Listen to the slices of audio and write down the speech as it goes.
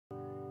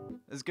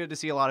It's good to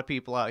see a lot of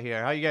people out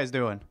here. How you guys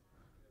doing?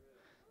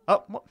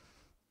 Oh,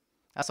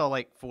 I saw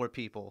like 4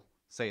 people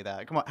say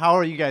that. Come on, how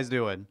are you guys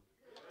doing?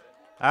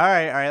 All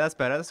right, that's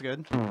better. That's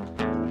good. All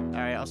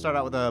right, I'll start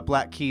out with a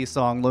Black Keys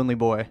song, Lonely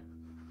Boy.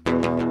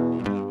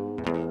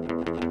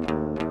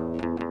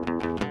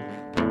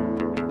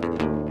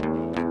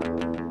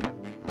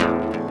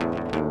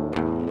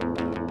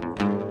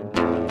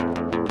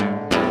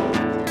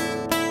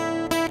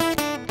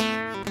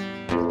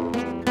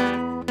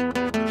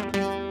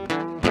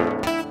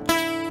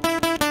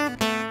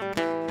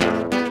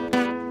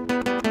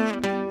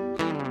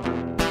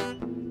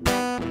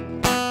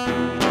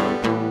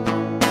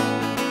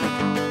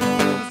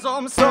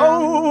 I'm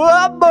so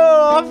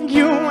above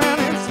you,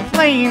 and it's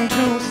plain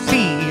to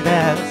see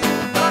that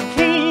I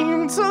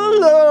came to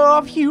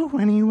love you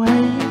anyways.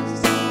 And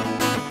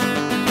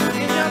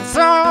you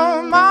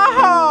tore my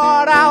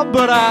heart out,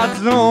 but I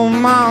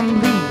don't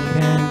mind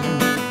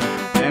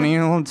bleeding. Any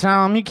old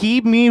time you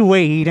keep me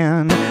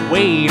waiting. Whoa,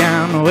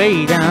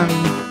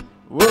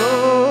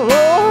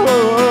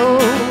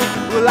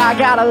 well, I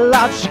got a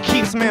love, she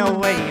keeps me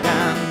waiting.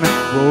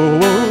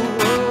 Whoa.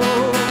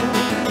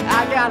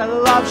 I got a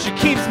love, she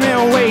keeps me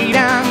waiting.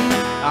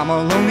 I'm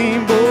a lonely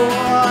boy.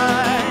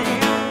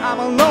 I'm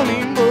a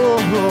lonely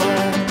boy.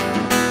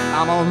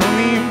 I'm a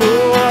lonely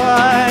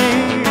boy.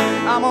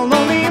 I'm a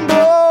lonely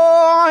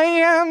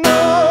boy. And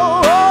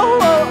oh,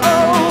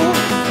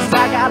 'cause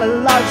I got a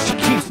love, she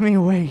keeps me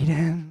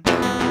waiting.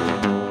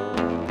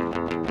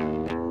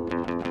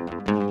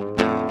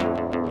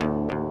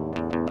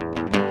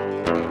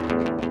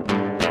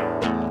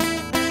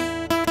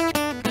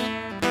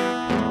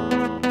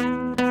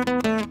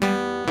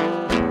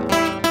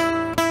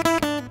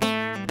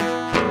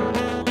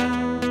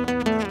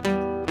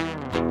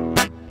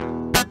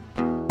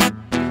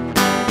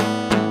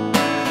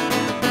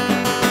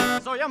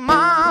 Your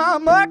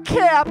mama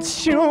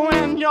kept you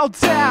and your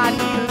daddy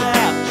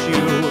left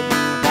you.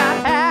 I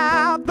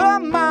had the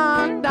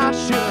mind, I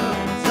should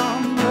have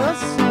done the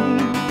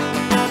same.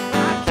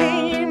 I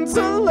came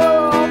to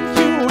love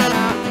you and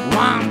I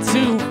want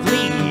to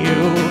flee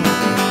you.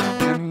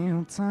 Any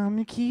old time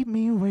you keep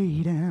me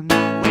waiting.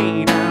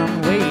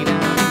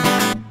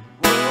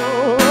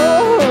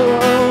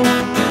 Whoa,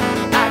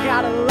 I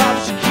got a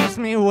love, she keeps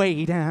me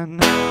waiting.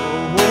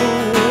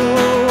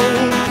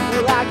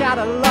 Well, I got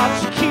a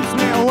love, she keeps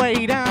me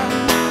waiting.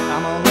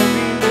 I'm a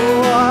lonely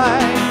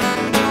boy.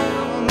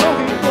 I'm a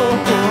lonely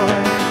boy.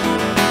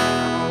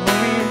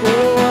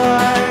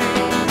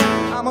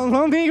 I'm a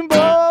lonely boy.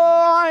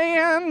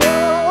 And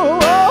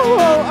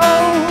oh,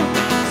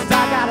 'cause I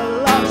got a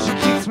love, she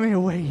keeps me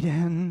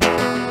waiting.